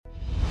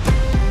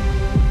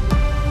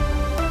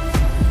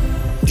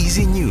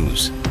Easy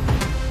News.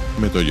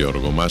 Με τον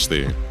Γιώργο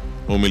Μάστη.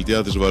 Ο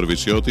Μιλτιάδης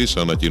Βαρβισιώτης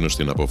ανακοίνωσε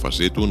την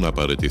απόφασή του να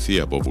παραιτηθεί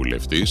από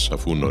βουλευτής,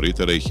 αφού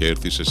νωρίτερα είχε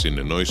έρθει σε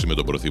συνεννόηση με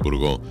τον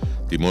Πρωθυπουργό.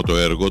 Τιμώ το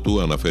έργο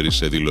του, αναφέρει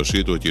σε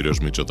δήλωσή του ο κύριος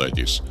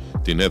Μητσοτάκης.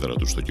 Την έδρα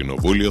του στο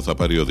Κοινοβούλιο θα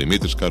πάρει ο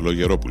Δημήτρης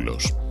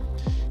Καρλογερόπουλος.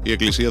 Η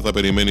Εκκλησία θα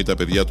περιμένει τα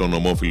παιδιά των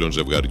ομόφυλων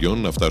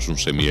ζευγαριών να φτάσουν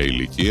σε μια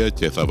ηλικία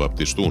και θα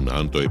βαπτιστούν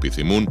αν το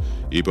επιθυμούν,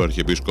 είπε ο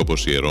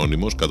Αρχιεπίσκοπος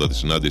Ιερώνυμος κατά τη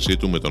συνάντησή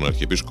του με τον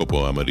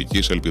Αρχιεπίσκοπο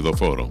Αμερικής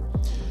Ελπιδοφόρο.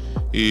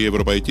 Η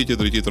Ευρωπαϊκή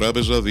Κεντρική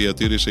Τράπεζα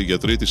διατήρησε για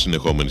τρίτη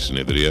συνεχόμενη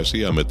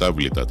συνεδρίαση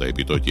αμετάβλητα τα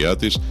επιτόκια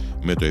της,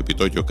 με το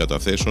επιτόκιο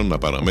καταθέσεων να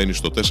παραμένει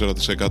στο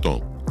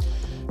 4%.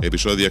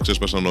 Επεισόδια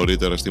ξέσπασαν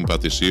νωρίτερα στην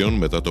Πατησίων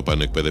μετά το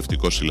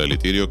πανεκπαιδευτικό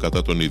συλλαλητήριο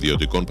κατά των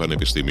ιδιωτικών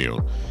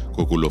πανεπιστημίων.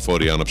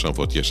 Κουκουλοφόροι άναψαν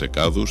φωτιές σε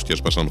κάδους και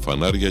έσπασαν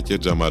φανάρια και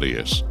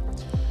τζαμαρίες.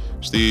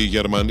 Στη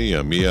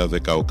Γερμανία, μία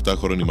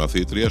 18χρονη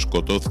μαθήτρια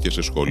σκοτώθηκε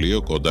σε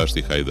σχολείο κοντά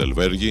στη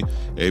Χαϊδελβέργη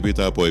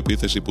έπειτα από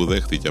επίθεση που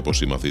δέχθηκε από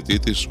συμμαθητή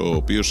της, ο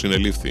οποίος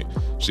συνελήφθη.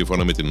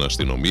 Σύμφωνα με την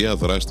αστυνομία,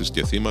 δράστης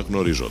και θύμα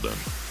γνωρίζονταν.